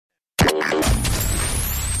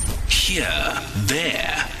Here,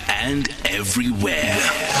 there, and everywhere.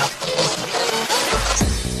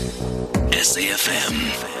 SAFM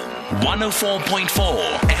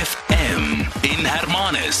 104.4 FM in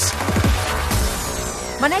Hermanus.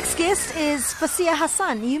 My next guest is Fasiha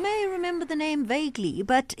Hassan. You may remember the name vaguely,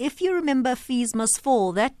 but if you remember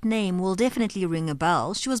FeesMustFall, that name will definitely ring a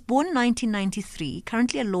bell. She was born in 1993,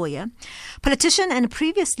 currently a lawyer, politician and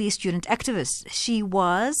previously a student activist. She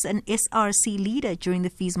was an SRC leader during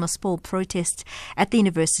the FeesMustFall protest at the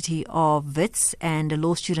University of Wits and a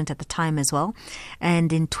law student at the time as well.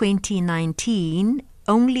 And in 2019,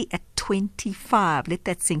 only at 25, let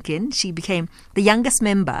that sink in, she became the youngest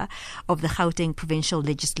member of the Gauteng Provincial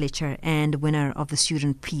Legislature and winner of the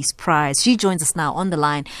Student Peace Prize. She joins us now on the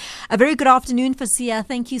line. A very good afternoon, Fasiha.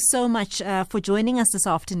 Thank you so much for joining us this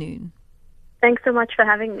afternoon. Thanks so much for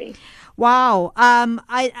having me. Wow.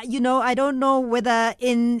 I don't know whether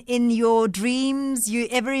in your dreams you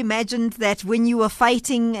ever imagined that when you were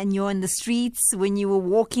fighting and you're in the streets, when you were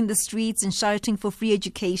walking the streets and shouting for free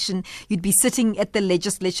education, you'd be sitting at the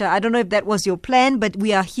legislature. I don't know if that was your plan, but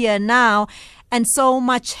we are here now. And so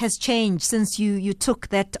much has changed since you took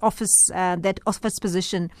that office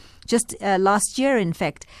position just last year, in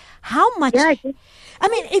fact. How much? Yeah,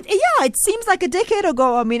 it seems like a decade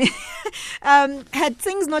ago. I mean, had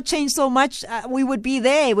things not changed so much, we would be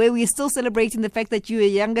there where we're still celebrating the fact that you're the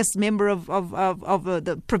youngest member of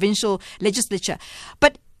the provincial legislature.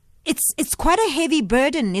 But it's quite a heavy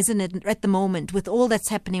burden, isn't it, at the moment with all that's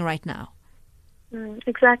happening right now?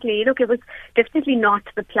 Exactly. Look, it was definitely not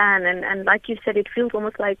the plan. And like you said, it feels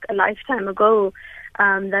almost like a lifetime ago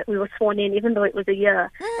that we were sworn in, even though it was a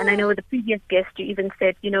year. And I know with the previous guest, you even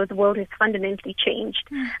said, the world has fundamentally changed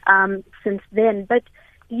since then. But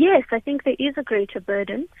yes, I think there is a greater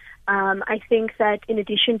burden. I think that in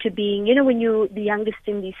addition to being, when you're the youngest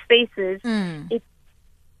in these spaces,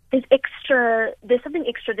 there's something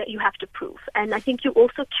extra that you have to prove. And I think you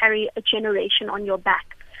also carry a generation on your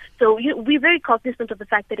back. So we're very cognizant of the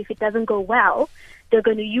fact that if it doesn't go well, they're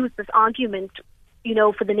going to use this argument,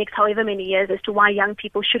 for the next however many years as to why young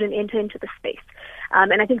people shouldn't enter into the space.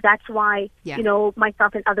 And I think that's why,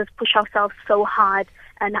 myself and others push ourselves so hard,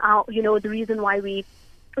 and the reason why we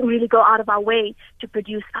really go out of our way to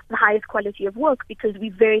produce the highest quality of work, because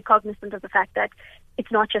we're very cognizant of the fact that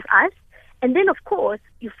it's not just us. And then, of course,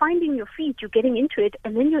 you're finding your feet, you're getting into it,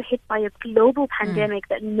 and then you're hit by a global pandemic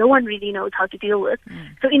that no one really knows how to deal with.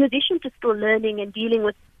 So in addition to still learning and dealing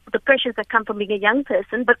with the pressures that come from being a young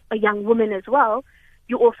person, but a young woman as well,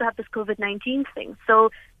 you also have this COVID-19 thing. So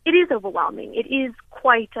it is overwhelming. It is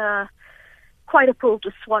quite a pill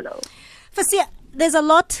to swallow. Fasiha, there's a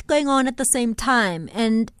lot going on at the same time,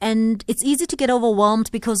 and it's easy to get overwhelmed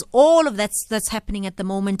because all of that's happening at the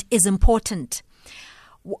moment is important.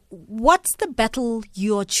 What's the battle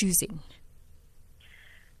you're choosing?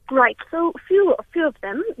 Right. So a few of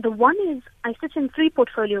them. The one is I sit in 3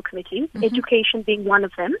 portfolio committees, education being one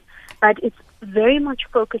of them, but it's very much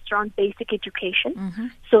focused around basic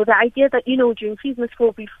education. So the idea that, during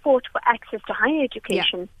FeesMustFall we fought for access to higher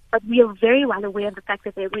education, but we are very well aware of the fact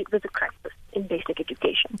that there's a crisis in basic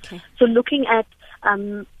education. Okay. So looking at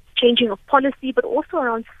changing of policy, but also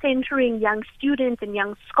around centering young students and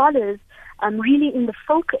young scholars really in the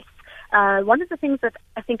focus. One of the things that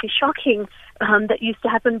I think is shocking that used to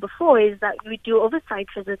happen before is that we do oversight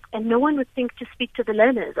visits and no one would think to speak to the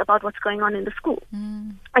learners about what's going on in the school.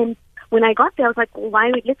 And when I got there, I was like,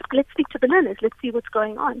 let's speak to the learners. Let's see what's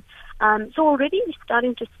going on. So already we're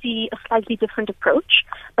starting to see a slightly different approach.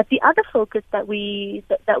 But the other focus that we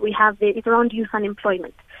have there is around youth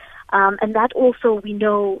unemployment. And that also we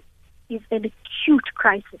know is an acute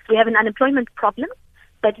crisis. We have an unemployment problem,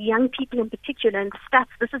 but young people in particular, and the stats,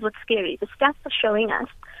 this is what's scary, the stats are showing us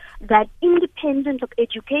that independent of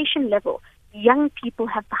education level, young people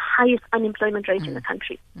have the highest unemployment rate in the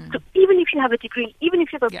country. So even if you have a degree, even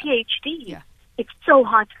if you have a PhD, it's so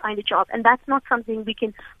hard to find a job. And that's not something we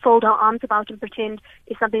can fold our arms about and pretend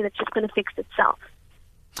is something that's just going to fix itself.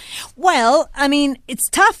 Well, I mean, it's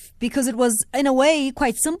tough because it was, in a way,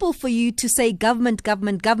 quite simple for you to say government,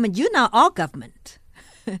 government, government. You now are government.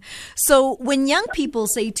 So when young people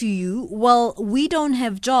say to you, well, we don't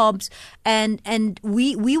have jobs and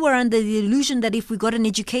we were under the illusion that if we got an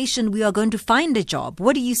education, we are going to find a job.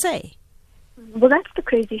 What do you say? Well, that's the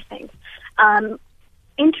crazy thing.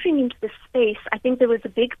 Entering into this space, I think there was a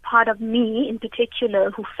big part of me in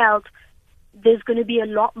particular who felt there's going to be a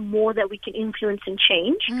lot more that we can influence and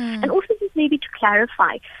change. And also just maybe to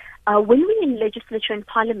clarify, when we're in legislature and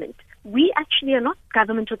parliament, we actually are not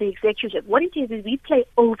government or the executive. What it is we play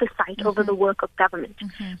oversight over the work of government.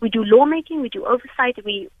 We do lawmaking, we do oversight,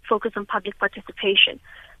 we focus on public participation.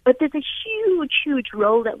 But there's a huge, huge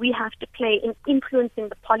role that we have to play in influencing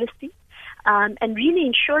the policy. And really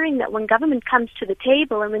ensuring that when government comes to the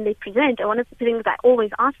table and when they present, one of the things I always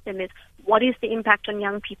ask them is, what is the impact on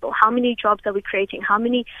young people? How many jobs are we creating? How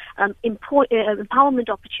many empowerment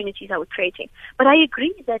opportunities are we creating? But I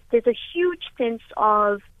agree that there's a huge sense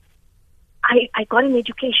of, I got an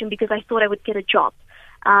education because I thought I would get a job.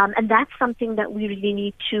 And that's something that we really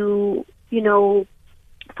need to,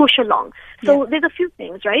 push along. So there's a few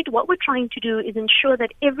things, right? What we're trying to do is ensure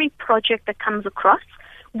that every project that comes across,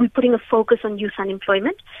 we're putting a focus on youth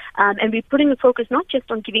unemployment, and we're putting a focus not just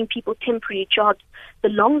on giving people temporary jobs. The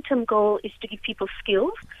long-term goal is to give people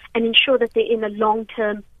skills and ensure that they're in a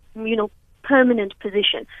long-term, permanent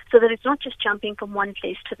position, so that it's not just jumping from one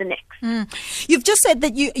place to the next. You've just said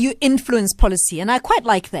that you influence policy, and I quite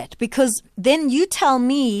like that, because then you tell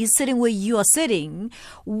me, sitting where you are sitting,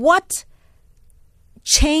 what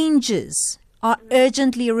changes are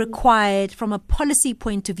urgently required from a policy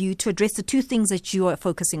point of view to address the two things that you are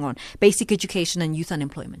focusing on, basic education and youth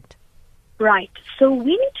unemployment. Right. So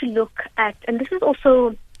we need to look at, and this is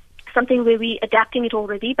also something where we're adapting it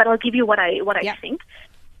already, but I'll give you what I think.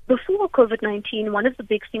 Before COVID-19, one of the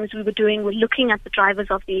big things we were doing was looking at the drivers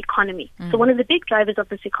of the economy. So one of the big drivers of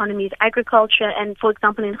this economy is agriculture, and for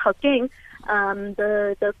example in Gauteng,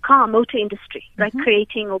 the motor industry, right,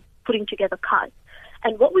 creating or putting together cars.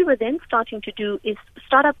 And what we were then starting to do is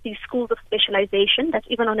start up these schools of specialization, that's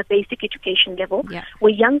even on a basic education level,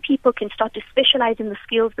 where young people can start to specialize in the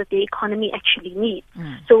skills that the economy actually needs.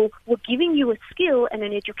 So we're giving you a skill and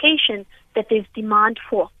an education that there's demand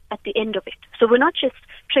for at the end of it. So we're not just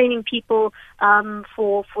training people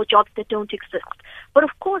for jobs that don't exist. But of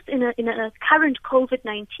course, in a current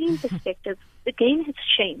COVID-19 perspective, the game has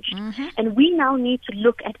changed. And we now need to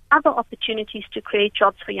look at other opportunities to create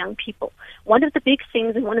jobs for young people. One of the big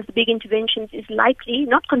things and one of the big interventions is likely,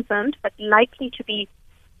 not confirmed, but likely to be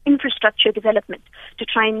infrastructure development to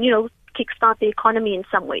try and, kickstart the economy in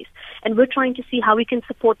some ways. And we're trying to see how we can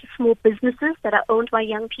support the small businesses that are owned by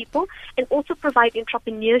young people and also provide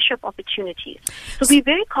entrepreneurship opportunities. So we're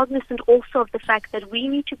very cognizant also of the fact that we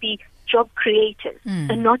need to be job creators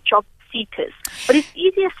and not job seekers. But it's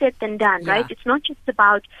easier said than done, right? It's not just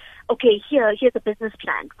about, okay, here's a business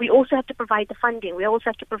plan. We also have to provide the funding. We also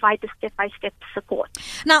have to provide the step-by-step support.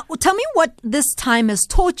 Now, tell me what this time has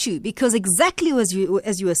taught you, because exactly as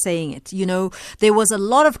you were saying it, there was a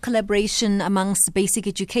lot of collaboration amongst basic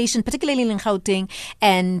education, particularly in Gauteng,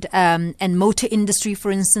 and motor industry,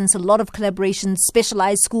 for instance, a lot of collaboration,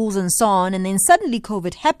 specialized schools and so on. And then suddenly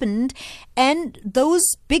COVID happened, and those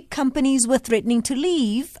big companies were threatening to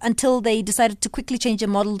leave until they decided to quickly change their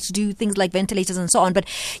model to do things like ventilators and so on. But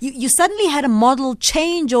you suddenly had a model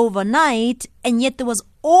change overnight, and yet there was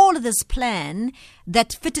all of this plan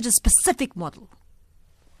that fitted a specific model.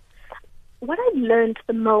 What I've learned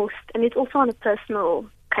the most, and it's also on a personal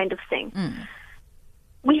kind of thing,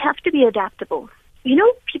 we have to be adaptable.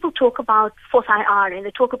 People talk about 4th IR and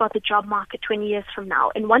they talk about the job market 20 years from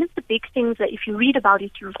now. And one of the big things that if you read about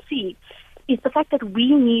it, you'll see is the fact that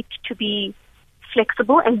we need to be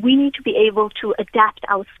flexible and we need to be able to adapt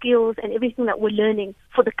our skills and everything that we're learning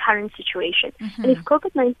for the current situation. And if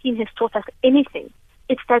COVID-19 has taught us anything,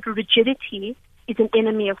 it's that rigidity is an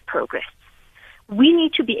enemy of progress. We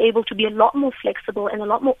need to be able to be a lot more flexible and a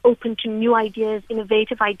lot more open to new ideas,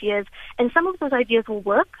 innovative ideas, and some of those ideas will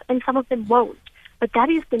work and some of them won't. But that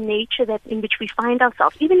is the nature in which we find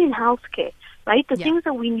ourselves, even in healthcare, right? The things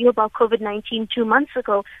that we knew about COVID-19 2 months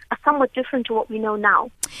ago are somewhat different to what we know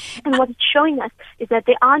now. And what it's showing us is that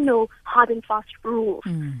there are no hard and fast rules.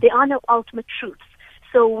 There are no ultimate truths.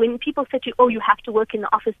 So when people say to you, you have to work in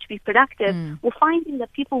the office to be productive, we're finding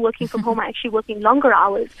that people working from home are actually working longer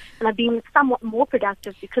hours and are being somewhat more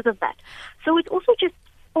productive because of that. So it's also just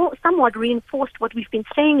somewhat reinforced what we've been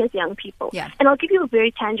saying as young people. And I'll give you a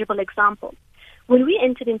very tangible example. When we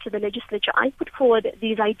entered into the legislature, I put forward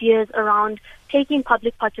these ideas around taking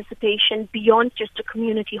public participation beyond just a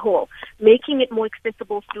community hall, making it more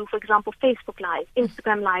accessible through, for example, Facebook Live,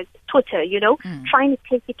 Instagram Live, Twitter, trying to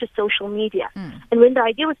take it to social media. And when the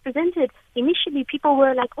idea was presented, initially people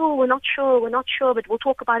were like, we're not sure, but we'll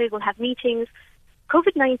talk about it, we'll have meetings.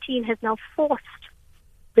 COVID-19 has now forced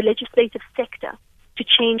the legislative sector to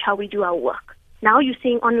change how we do our work. Now you're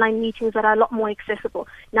seeing online meetings that are a lot more accessible.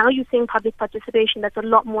 Now you're seeing public participation that's a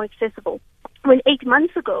lot more accessible. When 8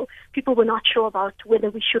 months ago, people were not sure about whether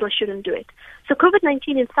we should or shouldn't do it. So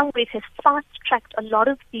COVID-19 in some ways has fast-tracked a lot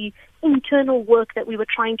of the internal work that we were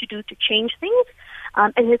trying to do to change things,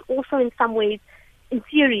 and has also in some ways, in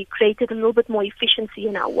theory, created a little bit more efficiency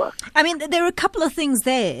in our work. I mean, there are a couple of things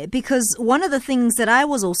there, because one of the things that I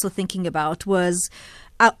was also thinking about was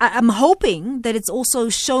I'm hoping that it's also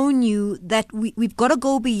shown you that we've got to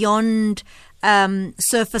go beyond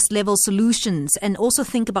surface level solutions and also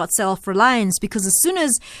think about self-reliance, because as soon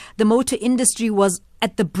as the motor industry was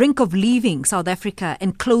at the brink of leaving South Africa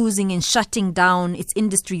and closing and shutting down its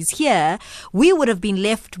industries here, we would have been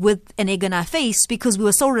left with an egg on our face because we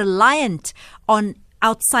were so reliant on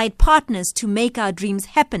outside partners to make our dreams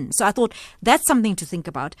happen. So I thought that's something to think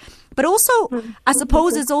about. But also, I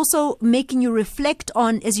suppose it's also making you reflect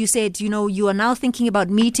on, as you said, you are now thinking about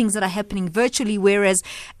meetings that are happening virtually, whereas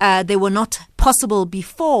they were not possible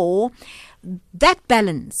before. That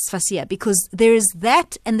balance, Fasiha, because there is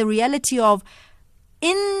that and the reality of,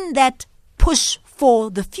 in that push for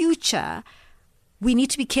the future, we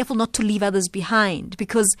need to be careful not to leave others behind,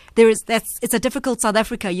 because it's a difficult South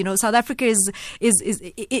Africa. South Africa is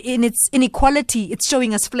in its inequality, it's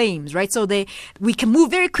showing us flames, right? So we can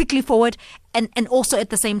move very quickly forward and also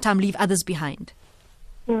at the same time leave others behind.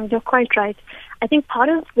 You're quite right. I think part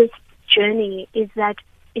of this journey is that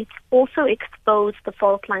it's also exposed the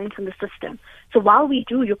fault lines in the system. So while we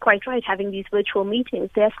do, you're quite right, having these virtual meetings,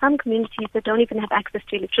 there are some communities that don't even have access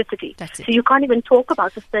to electricity. That's it. So you can't even talk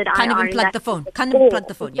about the third IR. Can't even plug the phone. Can't even plug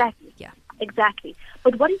the phone. Exactly. Yeah. Exactly.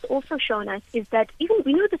 But what it's also shown us is that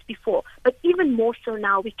we knew this before, but even more so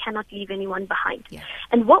now, we cannot leave anyone behind. Yeah.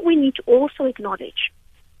 And what we need to also acknowledge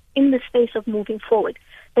in the space of moving forward,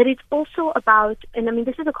 that it's also about, and I mean,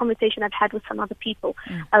 this is a conversation I've had with some other people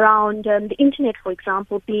around the internet, for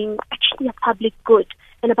example, being actually a public good,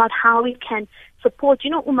 and about how it can support,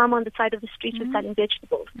 Umama on the side of the street who's selling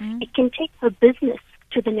vegetables. It can take her business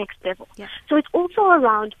to the next level. Yeah. So it's also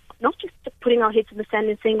around not just putting our heads in the sand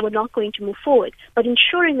and saying we're not going to move forward, but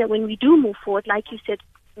ensuring that when we do move forward, like you said,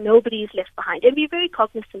 nobody is left behind. And be very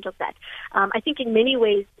cognizant of that. I think in many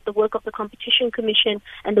ways, the work of the Competition Commission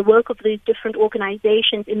and the work of these different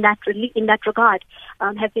organizations in that regard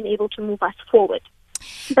have been able to move us forward.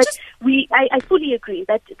 But I fully agree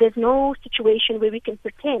that there's no situation where we can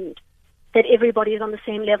pretend that everybody is on the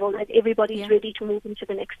same level, that everybody is ready to move into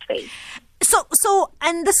the next phase. So,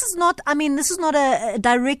 and this is not a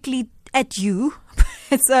directly at you.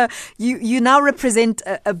 It's you now represent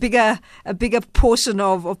a bigger portion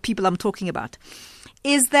of people I'm talking about.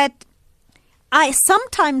 Is that I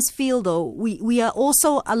sometimes feel, though, we are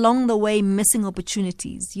also along the way missing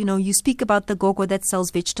opportunities. You speak about the gogo that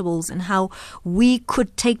sells vegetables and how we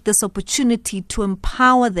could take this opportunity to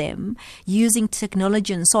empower them using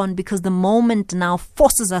technology and so on, because the moment now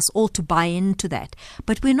forces us all to buy into that.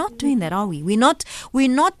 But we're not doing that, are we? We're not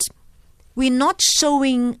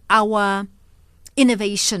showing our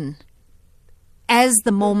innovation as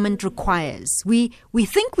the moment requires. We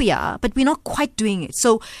think we are, but we're not quite doing it.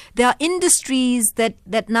 So there are industries that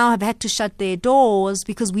now have had to shut their doors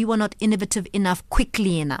because we were not innovative enough,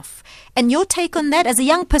 quickly enough. And your take on that, as a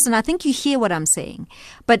young person, I think you hear what I'm saying,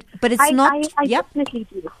 but it's not. I definitely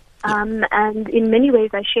do. And in many ways,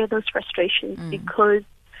 I share those frustrations because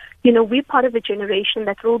we're part of a generation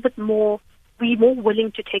that's a little bit more. We're more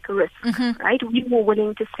willing to take a risk, right? We're more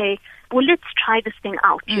willing to say, well, let's try this thing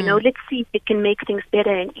out, let's see if it can make things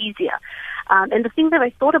better and easier. And the thing that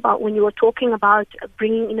I thought about when you were talking about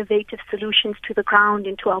bringing innovative solutions to the ground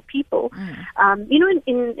and to our people,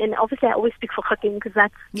 in obviously I always speak for Gauteng because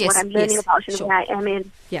that's what I'm learning about and where I am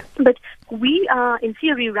in. Yeah. But we are, in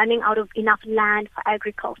theory, running out of enough land for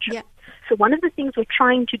agriculture. Yeah. So one of the things we're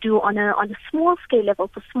trying to do on a small scale level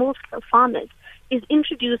for small scale farmers is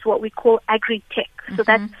introduce what we call agri-tech. So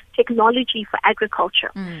that's technology for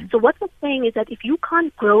agriculture. So what we're saying is that if you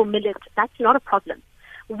can't grow millet, that's not a problem.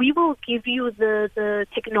 We will give you the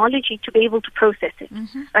technology to be able to process it,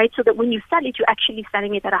 right? So that when you sell it, you're actually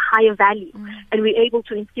selling it at a higher value. And we're able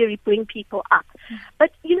to, in theory, bring people up.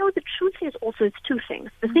 But, the truth is also it's two things.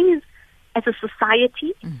 The thing is, as a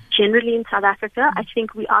society, generally in South Africa, I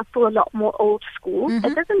think we are still a lot more old school.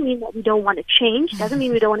 That doesn't mean that we don't want to change. It doesn't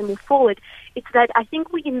mean we don't want to move forward. It's that I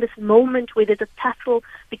think we're in this moment where there's a tussle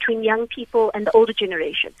between young people and the older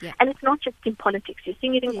generation. Yeah. And it's not just in politics. You're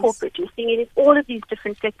seeing it in corporate. You're seeing it in all of these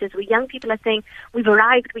different sectors where young people are saying, we've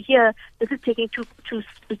arrived, we're here, this is taking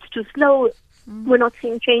it's too slow. We're not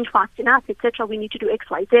seeing change fast enough, etc. We need to do X,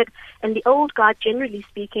 Y, Z. And the old guard, generally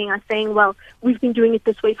speaking, are saying, well, we've been doing it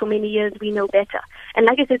this way for many years. We know better. And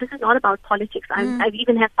like I said, this is not about politics. I've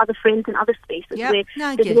even had other friends in other spaces where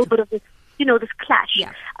there's a little bit of this, this clash.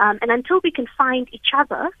 Yeah. And until we can find each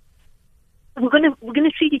other, we're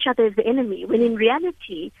gonna treat each other as the enemy. When in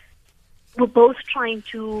reality, we're both trying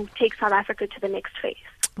to take South Africa to the next phase.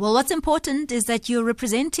 Well, what's important is that you're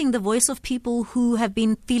representing the voice of people who have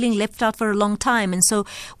been feeling left out for a long time. And so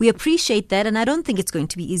we appreciate that. And I don't think it's going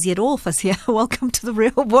to be easy at all, Fasiha. Welcome to the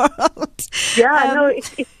real world. Yeah, no,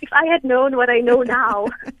 if I had known what I know now,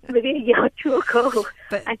 maybe a year or two ago,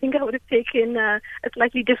 I think I would have taken a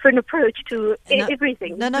slightly different approach to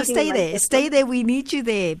everything. No, stay there. Stay there. We need you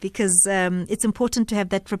there because it's important to have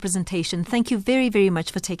that representation. Thank you very, very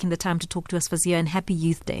much for taking the time to talk to us, Fasiha, and happy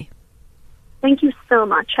Youth Day. Thank you so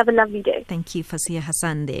much. Have a lovely day. Thank you, Fasiha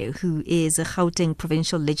Hassan there, who is a Gauteng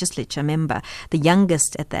Provincial Legislature member, the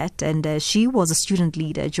youngest at that. And she was a student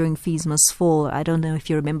leader during FeesMustFall. I don't know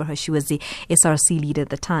if you remember her. She was the SRC leader at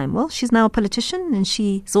the time. Well, she's now a politician and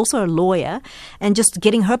she's also a lawyer. And just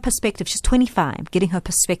getting her perspective, she's 25, getting her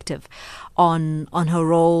perspective on her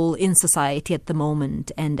role in society at the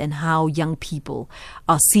moment and how young people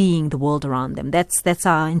are seeing the world around them. That's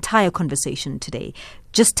our entire conversation today.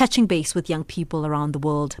 Just touching base with young people around the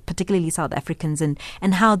world, particularly South Africans, and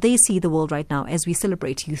how they see the world right now as we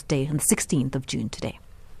celebrate Youth Day on the 16th of June today.